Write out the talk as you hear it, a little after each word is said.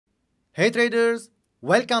Hey traders,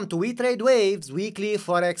 welcome to 𝗲𝗏𝗏𝗃𝗏's weekly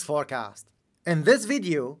Forex forecast. In this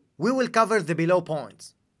video, we will cover the below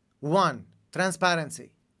points. 1.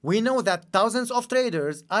 Transparency. We know that thousands of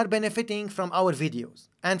traders are benefiting from our videos,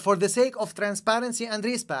 and for the sake of transparency and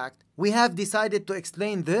respect, we have decided to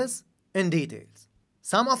explain this in details.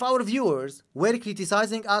 Some of our viewers were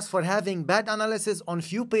criticizing us for having bad analysis on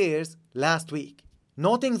few pairs last week,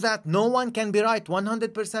 noting that no one can be right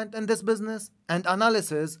 100% in this business and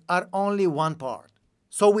analysis are only one part.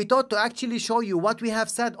 So we thought to actually show you what we have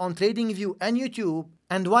said on TradingView and YouTube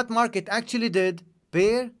and what market actually did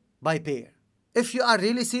pair by pair. If you are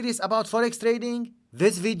really serious about Forex trading,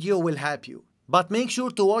 this video will help you, but make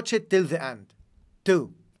sure to watch it till the end.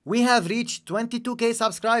 2. We have reached 22K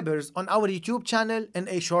subscribers on our YouTube channel in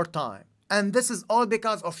a short time, and this is all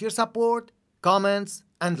because of your support, comments,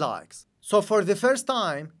 and likes. So for the first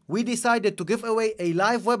time, we decided to give away a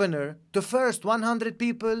live webinar to first 100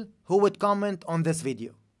 people who would comment on this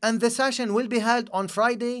video. And the session will be held on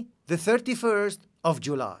Friday, the 31st of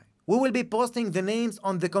July. We will be posting the names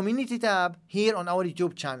on the community tab here on our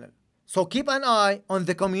YouTube channel. So keep an eye on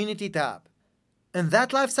the community tab. In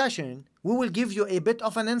that live session, we will give you a bit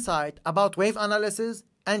of an insight about wave analysis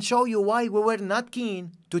and show you why we were not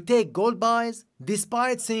keen to take gold buys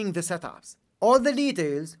despite seeing the setups. All the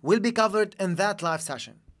details will be covered in that live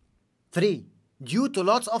session. 3. Due to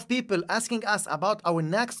lots of people asking us about our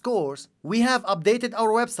next course, we have updated our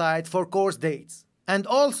website for course dates. And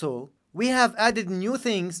also, we have added new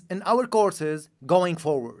things in our courses going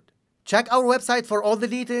forward. Check our website for all the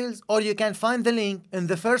details, or you can find the link in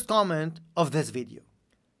the first comment of this video.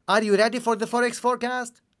 Are you ready for the Forex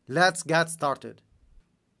forecast? Let's get started.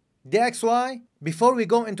 𝗷𝗶𝗃𝗃𝗃. Before we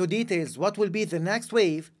go into details what will be the next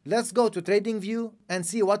wave, let's go to TradingView and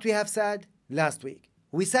see what we have said last week.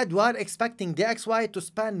 We said we are expecting 𝗷𝗶𝗃 to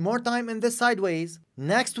spend more time in this sideways.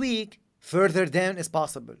 Next week, further down is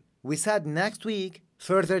possible. We said next week,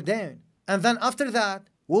 further down. And then after that,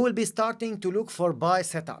 we will be starting to look for buy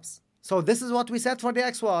setups. So this is what we said for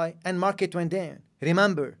𝗷𝗶𝗃 and market went down.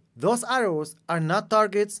 Remember, those arrows are not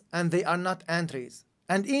targets and they are not entries.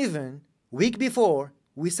 And even week before,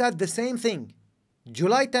 we said the same thing.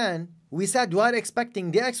 July 10, we said we are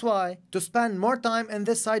expecting 𝗷𝗶𝗃 to spend more time in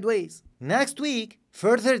this sideways. Next week,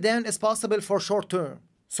 further down is possible for short term.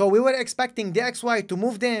 So we were expecting 𝗷𝗶𝗃 to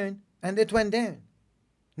move down and it went down.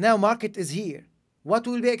 Now market is here. What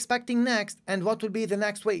we'll be expecting next and what will be the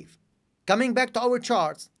next wave? Coming back to our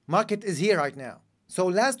charts, market is here right now. So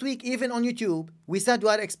last week even on YouTube, we said we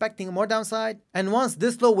are expecting more downside, and once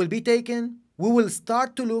this low will be taken, we will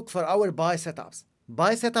start to look for our buy setups.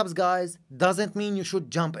 Buy setups, guys, doesn't mean you should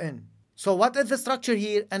jump in. So what is the structure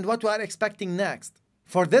here and what we are expecting next?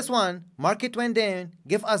 For this one, market went down,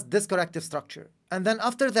 give us this corrective structure. And then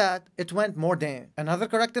after that, it went more down. Another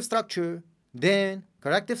corrective structure, down,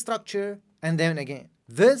 corrective structure, and down again.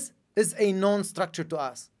 This is a known structure to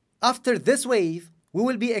us. After this wave, we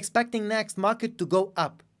will be expecting next market to go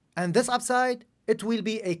up. And this upside, it will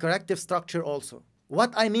be a corrective structure also.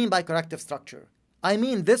 What I mean by corrective structure? I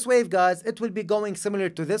mean this wave, guys, it will be going similar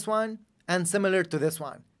to this one and similar to this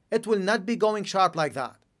one. It will not be going sharp like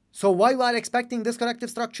that. So why we are expecting this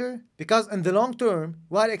corrective structure? Because in the long term,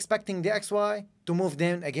 we are expecting 𝗷𝗶𝗃 to move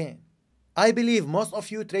down again. I believe most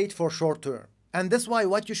of you trade for short term. And that's why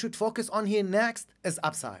what you should focus on here next is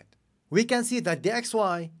upside. We can see that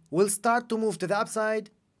𝗷𝗶𝗃 will start to move to the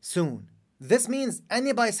upside soon. This means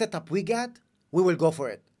any buy setup we get, we will go for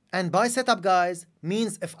it. And buy setup, guys,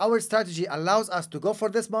 means if our strategy allows us to go for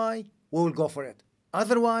this buy, we will go for it.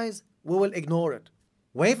 Otherwise, we will ignore it.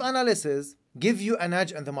 Wave analysis give you an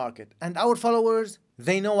edge in the market, and our followers,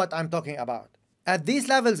 they know what I'm talking about. At these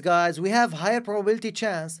levels, guys, we have higher probability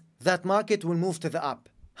chance that market will move to the up.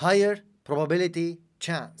 Higher probability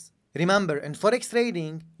chance. Remember, in Forex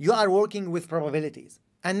trading, you are working with probabilities.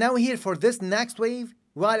 And now here for this next wave,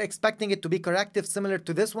 we are expecting it to be corrective similar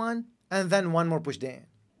to this one, and then one more push down.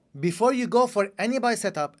 Before you go for any buy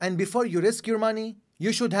setup and before you risk your money,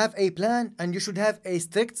 you should have a plan and you should have a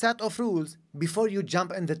strict set of rules before you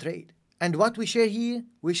jump in the trade. And what we share here,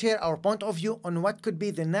 we share our point of view on what could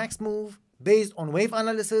be the next move based on wave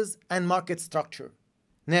analysis and market structure.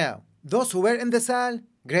 Now, those who were in the sell,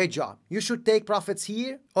 great job. You should take profits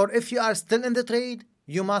here, or if you are still in the trade,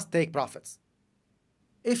 you must take profits.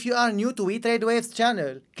 If you are new to 𝗲𝗏𝗏𝗃𝗏's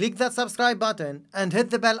channel, click that subscribe button and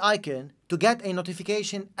hit the bell icon to get a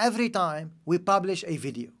notification every time we publish a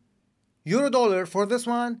video. Euro-dollar for this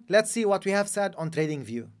one, let's see what we have said on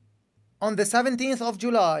TradingView. On the 17th of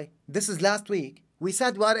July, this is last week, we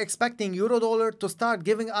said we are expecting Euro-dollar to start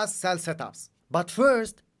giving us sell setups. But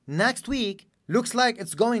first, next week, looks like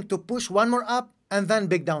it's going to push one more up and then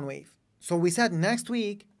big down wave. So we said next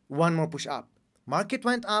week, one more push up. Market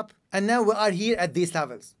went up, and now we are here at these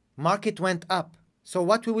levels. Market went up. So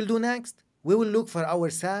what we will do next? We will look for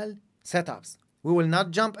our sell setups. We will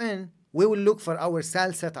not jump in. We will look for our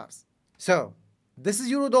sell setups. So this is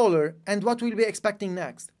euro dollar, and what we'll be expecting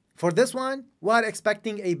next. For this one, we are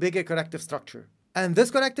expecting a bigger corrective structure. And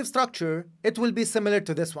this corrective structure, it will be similar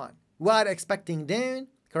to this one. We are expecting down,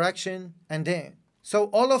 correction, and down. So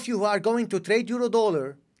all of you who are going to trade euro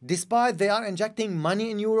dollar, despite they are injecting money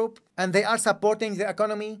in Europe and they are supporting the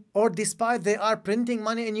economy, or despite they are printing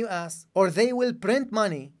money in US, or they will print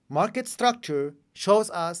money, market structure shows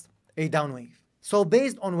us a down wave. So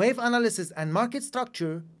based on wave analysis and market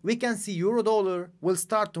structure, we can see euro dollar will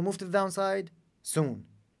start to move to the downside soon.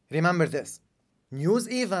 Remember this, news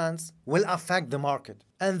events will affect the market,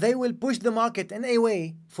 and they will push the market in a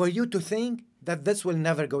way for you to think that this will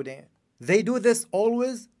never go down. They do this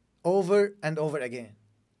always, over and over again.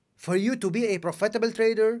 For you to be a profitable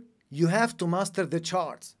trader, you have to master the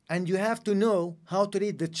charts, and you have to know how to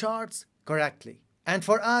read the charts correctly. And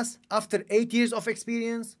for us, after 8 years of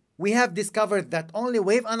experience, we have discovered that only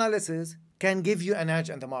wave analysis can give you an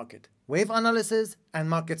edge in the market. Wave analysis and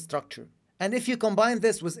market structure. And if you combine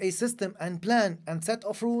this with a system and plan and set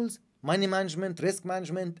of rules, money management, risk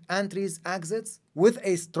management, entries, exits, with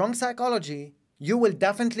a strong psychology, you will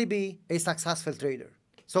definitely be a successful trader.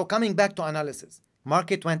 So coming back to analysis,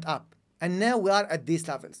 market went up, and now we are at these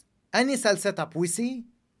levels. Any sell setup we see,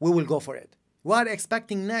 we will go for it. We are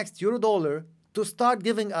expecting next euro dollar to start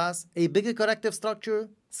giving us a bigger corrective structure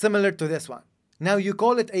similar to this one. Now you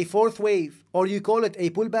call it a fourth wave or you call it a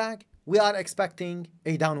pullback, we are expecting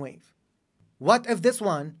a down wave. What if this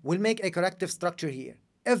one will make a corrective structure here?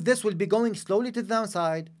 If this will be going slowly to the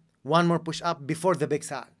downside, one more push up before the big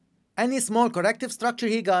sell. Any small corrective structure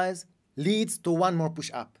here, guys, leads to one more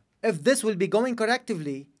push up. If this will be going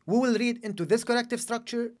correctively, we will read into this corrective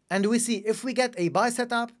structure, and we see if we get a buy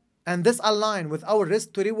setup and this align with our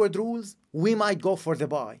risk to reward rules, we might go for the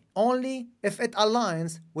buy, only if it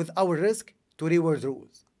aligns with our risk to reward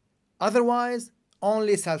rules. Otherwise,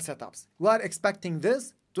 only sell setups. We are expecting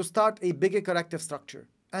this to start a bigger corrective structure,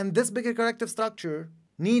 and this bigger corrective structure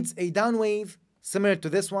needs a down wave similar to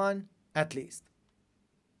this one at least.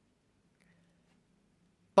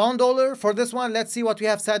 Pound dollar, for this one, let's see what we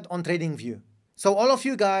have said on TradingView. So all of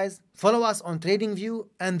you guys, follow us on TradingView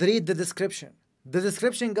and read the description. The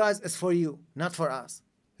description, guys, is for you, not for us.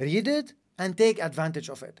 Read it and take advantage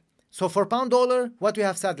of it. So for pound dollar, what we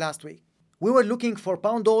have said last week. We were looking for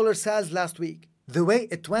pound dollar sales last week. The way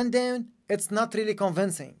it went down, it's not really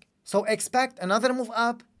convincing. So expect another move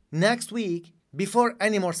up next week before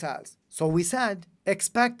any more sales. So we said,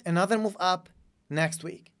 expect another move up next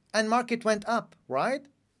week. And market went up, right?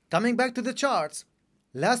 Coming back to the charts,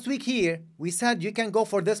 last week here, we said you can go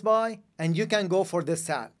for this buy and you can go for this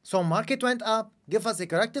sell. So market went up, give us a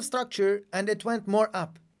corrective structure, and it went more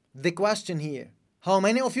up. The question here, how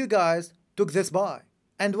many of you guys took this buy?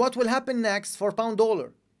 And what will happen next for pound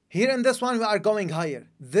dollar? Here in this one, we are going higher.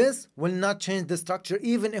 This will not change the structure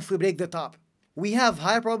even if we break the top. We have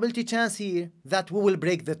high probability chance here that we will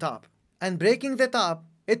break the top. And breaking the top,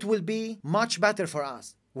 it will be much better for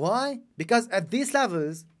us. Why? Because at these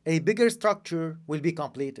levels, a bigger structure will be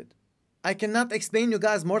completed. I cannot explain you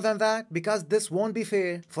guys more than that because this won't be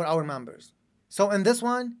fair for our members. So in this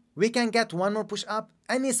one, we can get one more push up.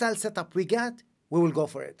 Any sell setup we get, we will go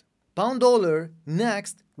for it. Pound dollar,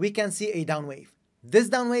 next, we can see a down wave. This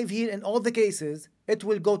down wave here, in all the cases, it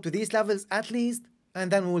will go to these levels at least, and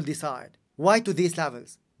then we will decide. Why to these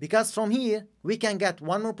levels? Because from here, we can get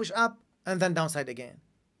one more push up and then downside again.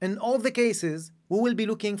 In all the cases, we will be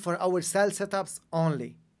looking for our sell setups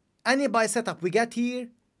only. Any buy setup we get here,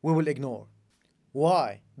 we will ignore.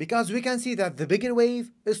 Why? Because we can see that the bigger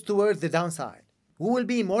wave is towards the downside. We will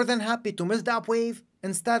be more than happy to miss the up wave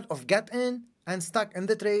instead of get in and stuck in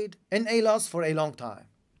the trade in a loss for a long time.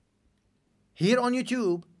 Here on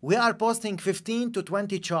YouTube, we are posting 15 to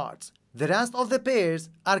 20 charts. The rest of the pairs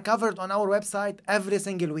are covered on our website every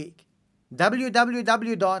single week.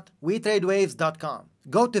 www.WeTradeWaves.com.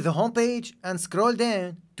 Go to the homepage and scroll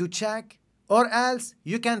down to check, or else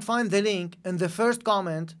you can find the link in the first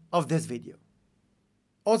comment of this video.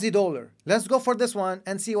 Aussie dollar. Let's go for this one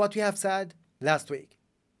and see what we have said last week.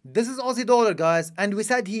 This is Aussie dollar, guys, and we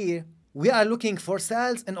said here we are looking for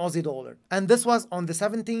sales in Aussie dollar, and this was on the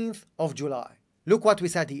 17th of July. Look what we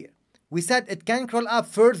said here. We said it can crawl up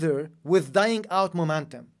further with dying out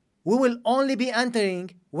momentum. We will only be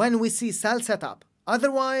entering when we see sell setup.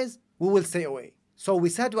 Otherwise, we will stay away. So we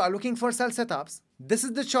said we are looking for sell setups. This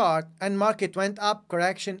is the chart, and market went up,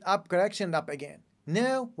 correction, up again.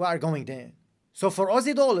 Now we are going down. So for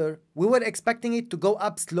Aussie dollar, we were expecting it to go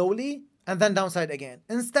up slowly and then downside again.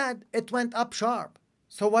 Instead, it went up sharp.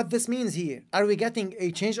 So what this means here, are we getting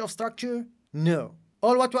a change of structure? No.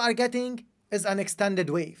 All what we are getting is an extended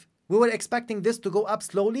wave. We were expecting this to go up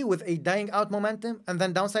slowly with a dying out momentum and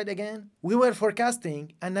then downside again. We were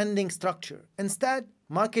forecasting an ending structure. Instead,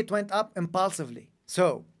 market went up impulsively.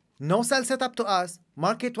 So, no sell setup to us,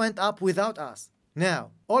 market went up without us.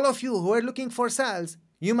 Now, all of you who are looking for sells,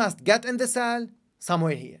 you must get in the sell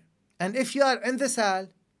somewhere here. And if you are in the sell,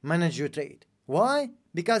 manage your trade. Why?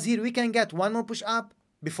 Because here we can get one more push up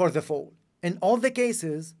before the fall. In all the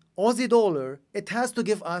cases, Aussie dollar, it has to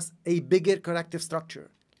give us a bigger corrective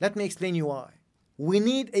structure. Let me explain you why. We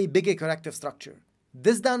need a bigger corrective structure.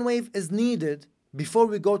 This down wave is needed before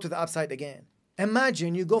we go to the upside again.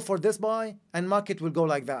 Imagine you go for this buy and market will go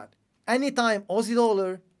like that. Anytime Aussie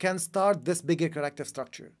dollar can start this bigger corrective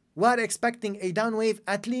structure. We are expecting a down wave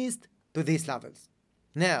at least to these levels.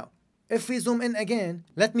 Now, if we zoom in again,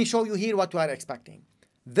 let me show you here what we are expecting.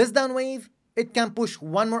 This down wave, it can push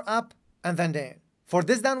one more up and then down. For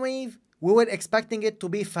this down wave, we were expecting it to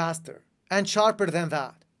be faster and sharper than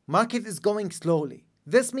that. Market is going slowly.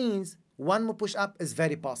 This means one more push up is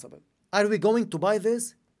very possible. Are we going to buy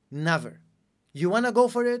this? Never. You wanna go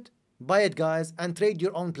for it? Buy it, guys, and trade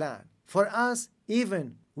your own plan. For us,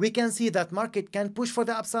 even we can see that market can push for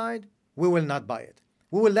the upside, we will not buy it.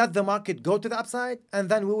 We will let the market go to the upside and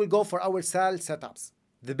then we will go for our sell setups.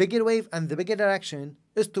 The bigger wave and the bigger direction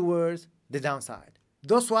is towards the downside.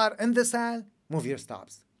 Those who are in the sell, move your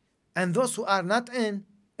stops. And those who are not in,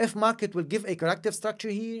 if market will give a corrective structure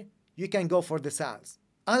here, you can go for the sells.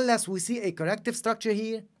 Unless we see a corrective structure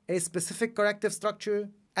here, a specific corrective structure,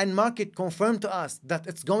 and market confirm to us that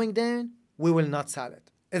it's going down, we will not sell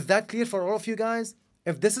it. Is that clear for all of you guys?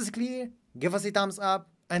 If this is clear, give us a thumbs up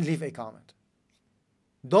and leave a comment.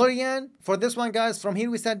 Dollar yen, for this one, guys, from here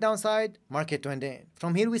we said downside, market went down.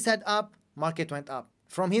 From here we said up, market went up.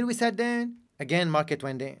 From here we said down, again market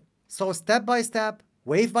went down. So step by step,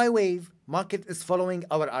 wave by wave, market is following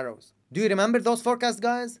our arrows. Do you remember those forecasts,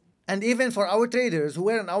 guys? And even for our traders who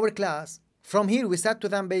were in our class, from here we said to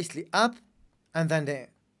them basically up and then down.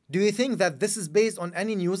 Do you think that this is based on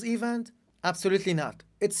any news event? Absolutely not.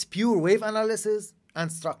 It's pure wave analysis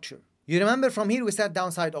and structure. You remember from here we said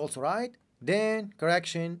downside also, right? Down,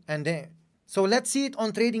 correction, and down. So let's see it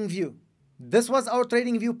on trading view. This was our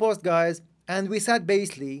trading view post, guys, and we said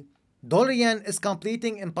basically dollar yen is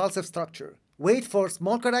completing impulsive structure. Wait for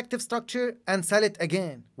small corrective structure and sell it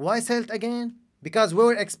again. Why sell it again? Because we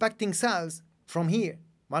were expecting sells from here.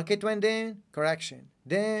 Market went down, correction,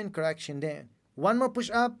 down, one more push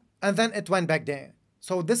up, and then it went back down.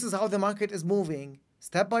 So this is how the market is moving,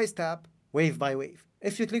 step by step, wave by wave.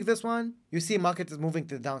 If you click this one, you see market is moving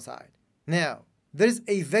to the downside. Now, there is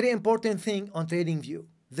a very important thing on TradingView.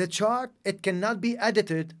 The chart, it cannot be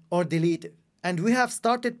edited or deleted. And we have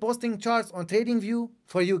started posting charts on TradingView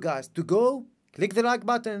for you guys to go, click the like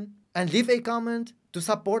button, and leave a comment to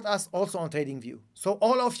support us also on TradingView. So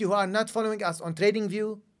all of you who are not following us on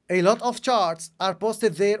TradingView, a lot of charts are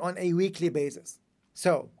posted there on a weekly basis.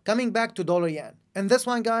 So, coming back to dollar yen. And this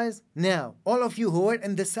one, guys, now, all of you who are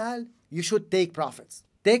in the sell, you should take profits.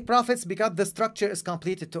 Take profits because the structure is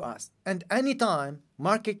completed to us. And anytime,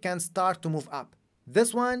 market can start to move up.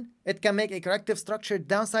 This one, it can make a corrective structure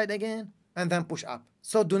downside again, and then push up.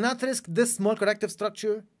 So do not risk this small corrective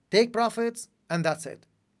structure. Take profits, and that's it.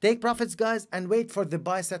 Take profits, guys, and wait for the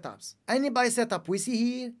buy setups. Any buy setup we see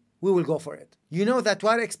here, we will go for it. You know that we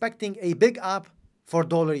are expecting a big up for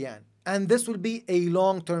dollar yen. And this will be a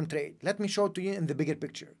long-term trade. Let me show it to you in the bigger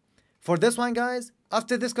picture. For this one, guys,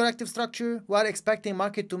 after this corrective structure, we are expecting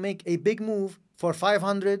market to make a big move for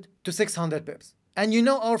 500 to 600 pips. And you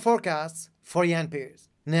know our forecasts for yen pairs.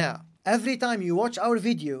 Now, every time you watch our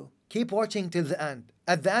video, keep watching till the end.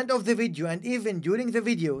 At the end of the video and even during the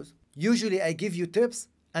videos, usually I give you tips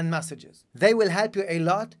and messages. They will help you a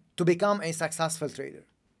lot to become a successful trader.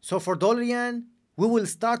 So for dollar yen, we will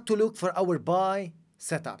start to look for our buy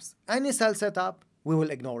setups. Any sell setup, we will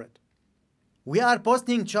ignore it. We are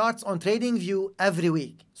posting charts on TradingView every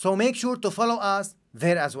week, so make sure to follow us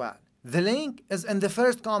there as well. The link is in the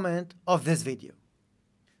first comment of this video.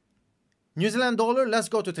 New Zealand dollar, let's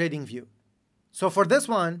go to TradingView. So for this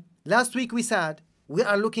one, last week we said we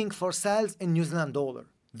are looking for sells in New Zealand dollar.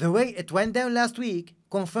 The way it went down last week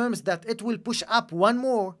confirms that it will push up one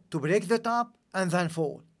more to break the top and then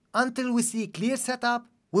fall. Until we see clear setup,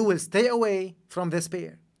 we will stay away from this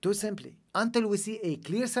pair. Too simply. Until we see a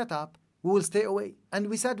clear setup, we will stay away. And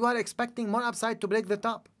we said we are expecting more upside to break the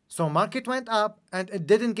top. So market went up and it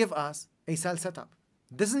didn't give us a sell setup.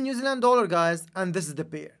 This is New Zealand dollar, guys, and this is the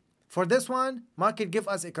pair. For this one, market give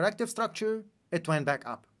us a corrective structure, it went back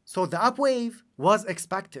up. So the up wave was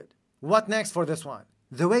expected. What next for this one?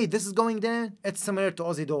 The way this is going down, it's similar to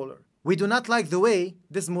Aussie dollar. We do not like the way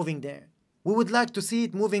this is moving down. We would like to see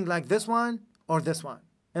it moving like this one or this one,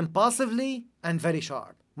 impulsively and very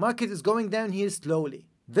sharp. Market is going down here slowly.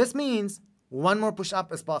 This means one more push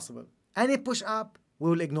up is possible. Any push up, we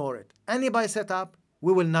will ignore it. Any buy setup,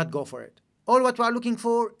 we will not go for it. All what we are looking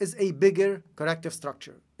for is a bigger corrective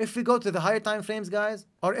structure. If we go to the higher time frames, guys,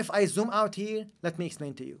 or if I zoom out here, let me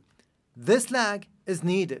explain to you. This lag is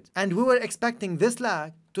needed, and we were expecting this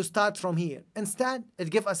lag to start from here. Instead, it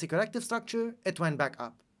gave us a corrective structure, it went back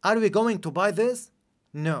up. Are we going to buy this?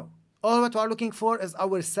 No. All what we are looking for is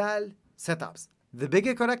our sell setups. The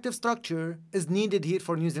bigger corrective structure is needed here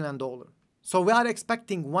for New Zealand dollar. So we are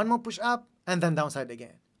expecting one more push up and then downside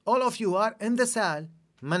again. All of you who are in the sell,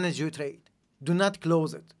 manage your trade. Do not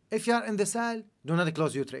close it. If you are in the sell, do not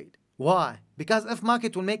close your trade. Why? Because if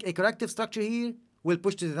market will make a corrective structure here, we'll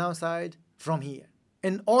push to the downside from here.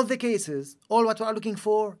 In all the cases, all what we are looking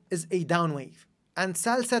for is a down wave and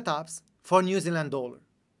sell setups for New Zealand dollar.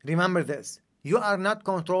 Remember this, you are not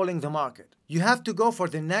controlling the market. You have to go for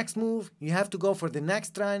the next move, you have to go for the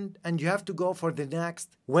next trend, and you have to go for the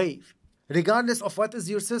next wave. Regardless of what is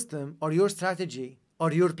your system or your strategy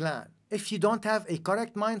or your plan, if you don't have a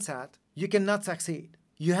correct mindset, you cannot succeed.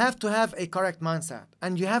 You have to have a correct mindset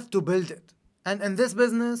and you have to build it. And in this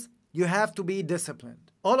business, you have to be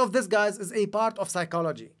disciplined. All of this, guys, is a part of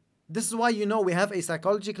psychology. This is why we have a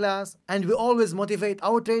psychology class and we always motivate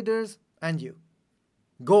our traders and you.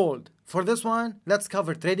 Gold. For this one, let's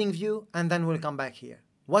cover trading view and then we'll come back here.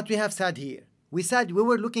 What we have said here. We said we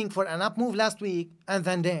were looking for an up move last week and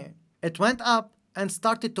then down. It went up and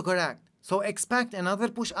started to correct. So expect another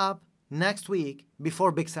push up next week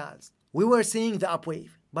before big sales. We were seeing the up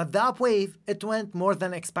wave, but the up wave, it went more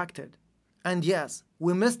than expected. And yes,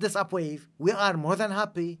 we missed this up wave. We are more than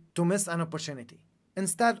happy to miss an opportunity,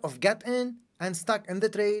 instead of get in and stuck in the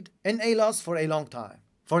trade in a loss for a long time.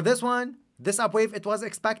 For this one, this up wave, it was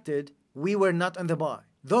expected. We were not in the buy.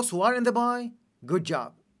 Those who are in the buy, good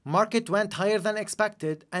job. Market went higher than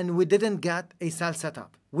expected and we didn't get a sell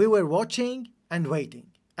setup. We were watching and waiting.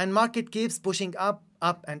 And market keeps pushing up,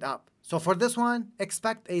 up and up. So for this one,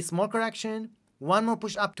 expect a small correction, one more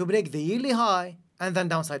push up to break the yearly high, and then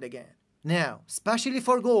downside again. Now, especially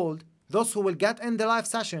for gold, those who will get in the live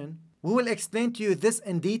session, we will explain to you this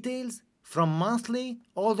in details from monthly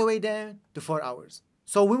all the way down to 4 hours.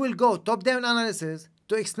 So we will go top-down analysis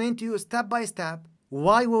to explain to you step by step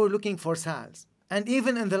why we were looking for sales. And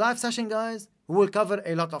even in the live session, guys, we will cover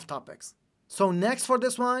a lot of topics. So next for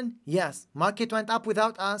this one, yes, market went up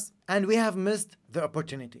without us and we have missed the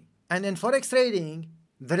opportunity. And in Forex trading,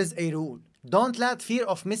 there is a rule. Don't let fear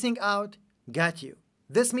of missing out get you.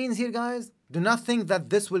 This means here, guys, do not think that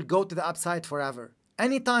this will go to the upside forever.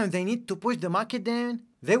 Anytime they need to push the market down,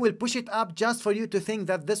 they will push it up just for you to think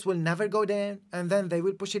that this will never go down and then they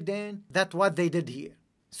will push it down. That's what they did here.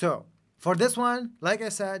 So for this one, like I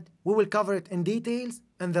said, we will cover it in details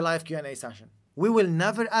in the live Q&A session. We will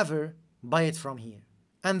never ever buy it from here.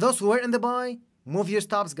 And those who were in the buy, move your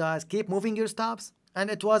stops, guys. Keep moving your stops. And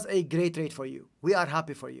it was a great trade for you. We are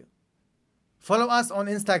happy for you. Follow us on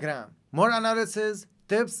Instagram. More analysis,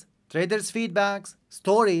 tips, traders' feedbacks,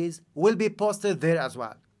 stories will be posted there as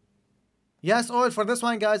well. Yes, all for this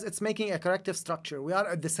one, guys, it's making a corrective structure. We are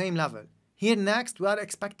at the same level. Here next, we are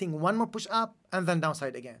expecting one more push up and then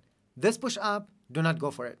downside again. This push up, do not go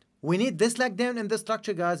for it. We need this leg down in this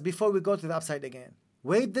structure, guys, before we go to the upside again.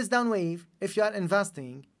 Wait this down wave if you are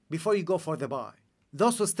investing before you go for the buy.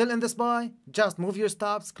 Those who are still in this buy, just move your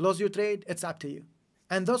stops, close your trade, it's up to you.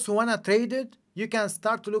 And those who wanna trade it, you can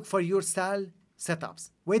start to look for your sell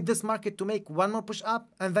setups. Wait this market to make one more push up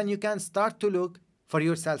and then you can start to look for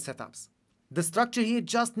your sell setups. The structure here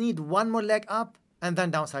just need one more leg up and then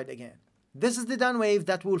downside again. This is the down wave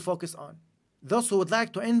that we will focus on. Those who would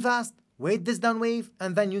like to invest, wait this down wave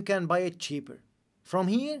and then you can buy it cheaper. From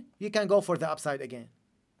here, you can go for the upside again.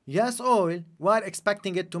 Yes, oil, we are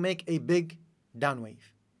expecting it to make a big down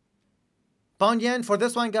wave. Pound yen, for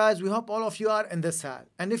this one, guys, we hope all of you are in the sell.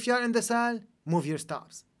 And if you are in the sell, move your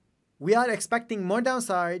stops. We are expecting more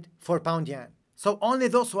downside for pound yen. So only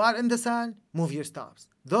those who are in the sell, move your stops.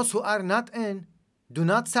 Those who are not in, do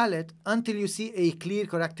not sell it until you see a clear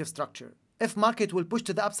corrective structure. If market will push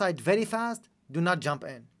to the upside very fast, do not jump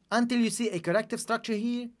in. Until you see a corrective structure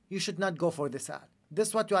here, you should not go for the sell. This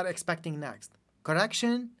is what you are expecting next.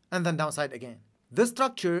 Correction and then downside again. This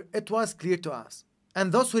structure, it was clear to us.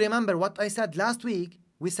 And those who remember what I said last week,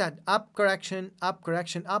 we said up, correction, up,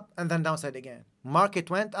 and then downside again. Market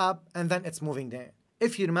went up and then it's moving down.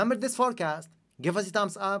 If you remember this forecast, give us a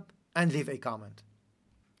thumbs up and leave a comment.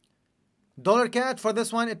 $CAD for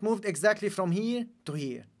this one, it moved exactly from here to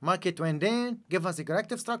here. Market went down, give us a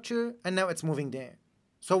corrective structure, and now it's moving down.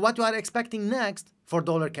 So what we are expecting next for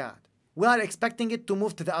 $CAD? We are expecting it to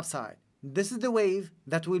move to the upside. This is the wave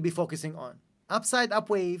that we'll be focusing on. Upside up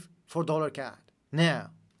wave for $CAD. Now,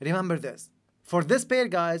 remember this. For this pair,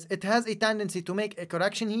 guys, it has a tendency to make a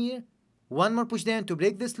correction here, one more push down to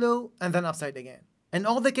break this low, and then upside again. In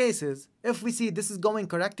all the cases, if we see this is going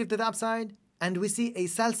corrective to the upside, and we see a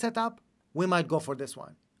sell setup, we might go for this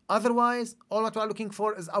one. Otherwise, all what we are looking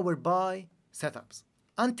for is our buy setups.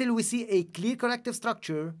 Until we see a clear corrective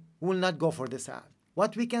structure, we will not go for the sell.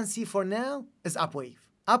 What we can see for now is up wave.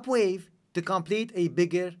 Up wave to complete a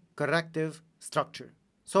bigger corrective structure.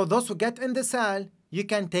 So those who get in the sell, you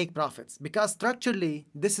can take profits because structurally,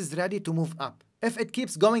 this is ready to move up. If it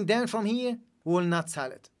keeps going down from here, we will not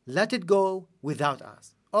sell it. Let it go without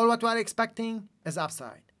us. All what we are expecting is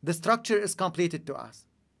upside. The structure is completed to us.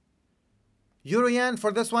 Euro-Yen,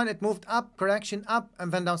 for this one, it moved up, correction up,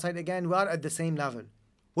 and then downside again. We are at the same level.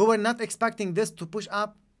 We were not expecting this to push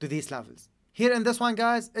up to these levels. Here in this one,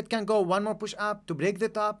 guys, it can go one more push up to break the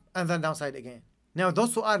top and then downside again. Now,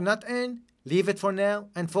 those who are not in, leave it for now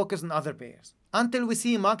and focus on other pairs. Until we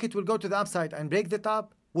see market will go to the upside and break the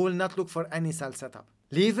top, we will not look for any sell setup.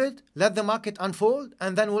 Leave it, let the market unfold,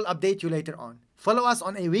 and then we'll update you later on. Follow us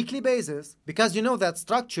on a weekly basis because you know that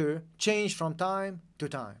structure changes from time to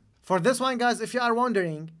time. For this one, guys, if you are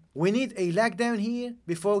wondering, we need a leg down here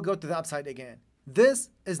before we go to the upside again. This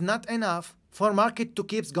is not enough for market to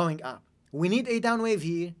keep going up. We need a down wave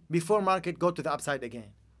here before market go to the upside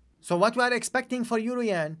again. So what we are expecting for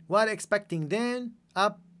Euro-Yen, we are expecting down,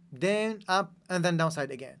 up, and then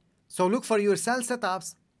downside again. So look for your sell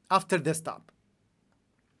setups after this top.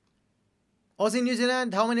 Aussie New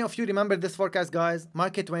Zealand, how many of you remember this forecast, guys?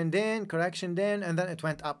 Market went down, correction down, and then it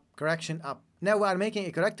went up, correction up. Now we are making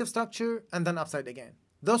a corrective structure and then upside again.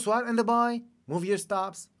 Those who are in the buy, move your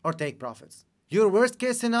stops or take profits. Your worst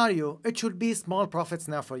case scenario, it should be small profits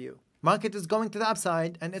now for you. Market is going to the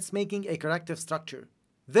upside and it's making a corrective structure.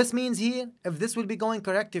 This means here, if this will be going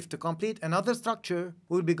corrective to complete another structure,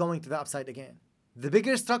 we'll be going to the upside again. The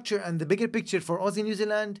bigger structure and the bigger picture for Aussie New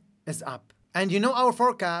Zealand is up. And you know our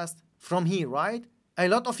forecast from here, right? A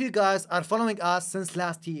lot of you guys are following us since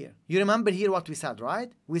last year. You remember here what we said,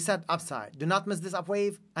 right? We said upside. Do not miss this up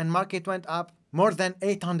wave, and market went up more than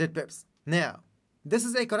 800 pips. Now, this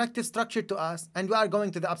is a corrective structure to us, and we are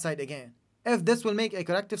going to the upside again. If this will make a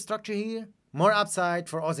corrective structure here, more upside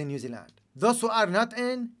for Aussie New Zealand. Those who are not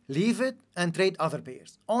in, leave it and trade other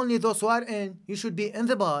pairs. Only those who are in, you should be in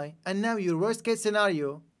the buy, and now your worst case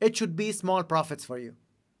scenario, it should be small profits for you.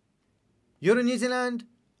 Euro New Zealand,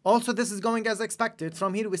 also this is going as expected.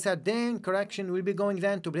 From here we said down, correction will be going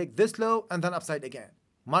down to break this low and then upside again.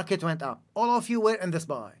 Market went up. All of you were in this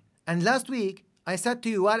buy. And last week, I said to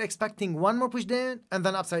you, we are expecting one more push down and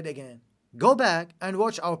then upside again. Go back and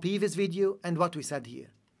watch our previous video and what we said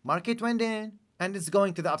here. Market went down and it's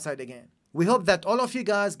going to the upside again. We hope that all of you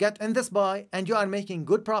guys get in this buy and you are making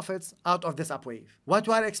good profits out of this up wave. What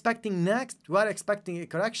we are expecting next, we are expecting a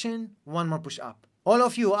correction, one more push up. All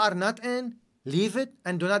of you who are not in, leave it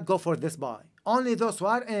and do not go for this buy. Only those who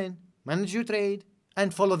are in, manage your trade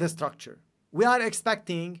and follow the structure. We are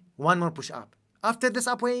expecting one more push up. After this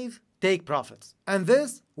up wave, take profits. And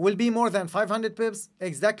this will be more than 500 pips,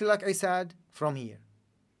 exactly like I said, from here.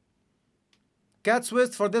 CAD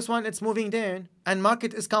Swiss, for this one, it's moving down and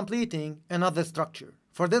market is completing another structure.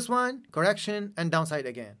 For this one, correction and downside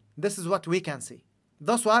again. This is what we can see.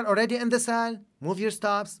 Those who are already in the sell, move your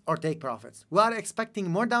stops or take profits. We are expecting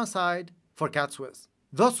more downside for CAD Swiss.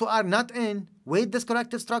 Those who are not in, wait this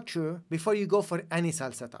corrective structure before you go for any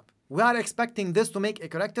sell setup. We are expecting this to make a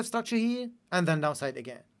corrective structure here and then downside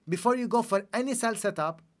again. Before you go for any sell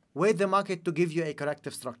setup, wait the market to give you a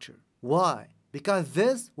corrective structure. Why? Because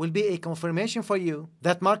this will be a confirmation for you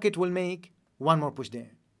that market will make one more push down.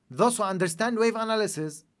 Those who understand wave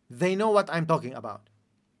analysis, they know what I'm talking about.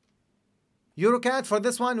 EuroCAD, for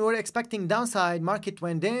this one, we were expecting downside. Market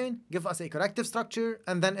went down, give us a corrective structure,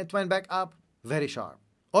 and then it went back up very sharp.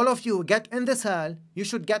 All of you who get in the sell, you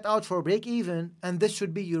should get out for break even, and this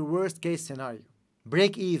should be your worst case scenario.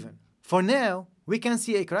 Break even. For now, we can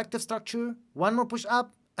see a corrective structure, one more push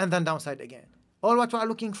up, and then downside again. All what we are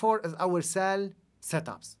looking for is our sell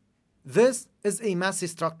setups. This is a massive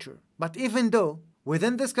structure, but even though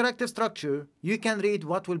within this corrective structure, you can read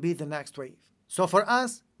what will be the next wave. So for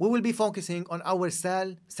us, we will be focusing on our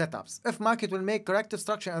sell setups. If market will make corrective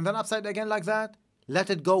structure and then upside again like that, let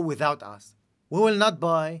it go without us. We will not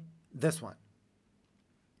buy this one.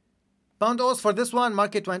 Pound Oz for this one,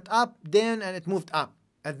 market went up, down, and it moved up.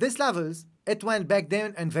 At these levels, it went back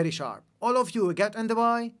down and very sharp. All of you who get in the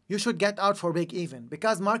buy, you should get out for break even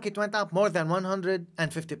because market went up more than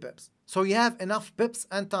 150 pips. So you have enough pips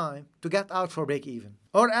and time to get out for break even.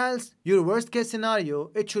 Or else, your worst case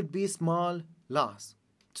scenario, it should be small loss.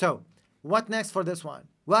 So, what next for this one?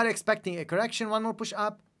 We are expecting a correction, one more push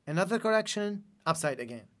up, another correction, upside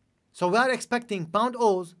again. So we are expecting Pound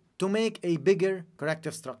Oz to make a bigger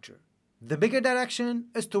corrective structure. The bigger direction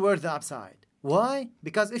is toward the upside. Why?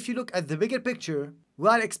 Because if you look at the bigger picture, we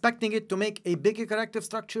are expecting it to make a bigger corrective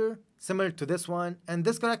structure similar to this one, and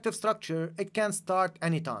this corrective structure, it can start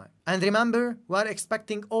anytime. And remember, we are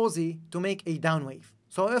expecting Aussie to make a down wave.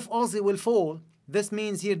 So if Aussie will fall, this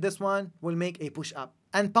means here this one will make a push up.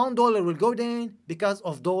 And pound dollar will go down because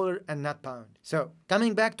of dollar and not pound. So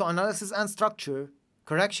coming back to analysis and structure,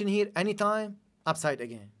 correction here anytime, upside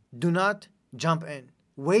again. Do not jump in.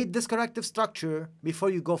 Wait this corrective structure before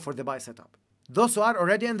you go for the buy setup. Those who are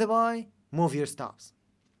already in the buy, move your stops.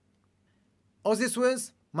 Aussie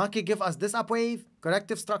Swiss, market give us this up wave,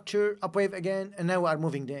 corrective structure, up wave again, and now we are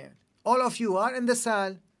moving down. All of you who are in the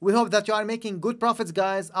sell, we hope that you are making good profits,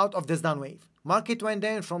 guys, out of this down wave. Market went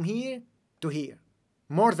down from here to here.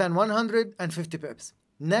 More than 150 pips.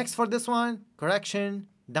 Next for this one, correction,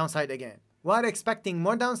 downside again. We are expecting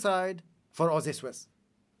more downside for Aussie Swiss.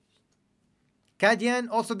 CAD Yen,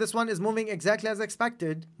 also this one is moving exactly as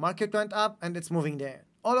expected. Market went up and it's moving down.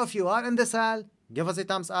 All of you are in the sell, give us a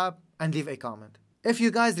thumbs up and leave a comment. If you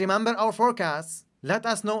guys remember our forecasts, let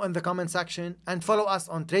us know in the comment section and follow us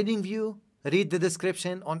on TradingView. Read the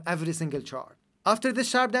description on every single chart. After this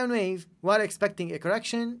sharp down wave, we are expecting a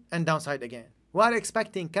correction and downside again. We are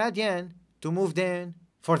expecting CAD Yen to move down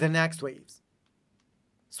for the next waves.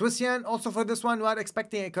 Swiss Yen, also for this one, we are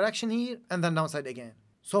expecting a correction here and then downside again.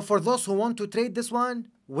 So for those who want to trade this one,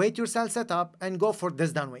 wait your sell setup and go for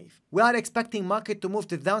this down wave. We are expecting market to move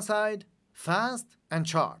to the downside fast and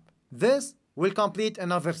sharp. This will complete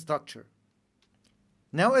another structure.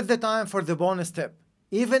 Now is the time for the bonus tip.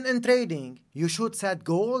 Even in trading, you should set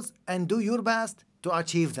goals and do your best to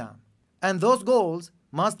achieve them. And those goals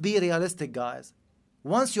must be realistic, guys.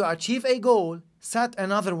 Once you achieve a goal, set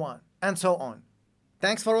another one, and so on.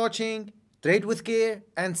 Thanks for watching, trade with care,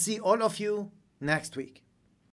 and see all of you next week.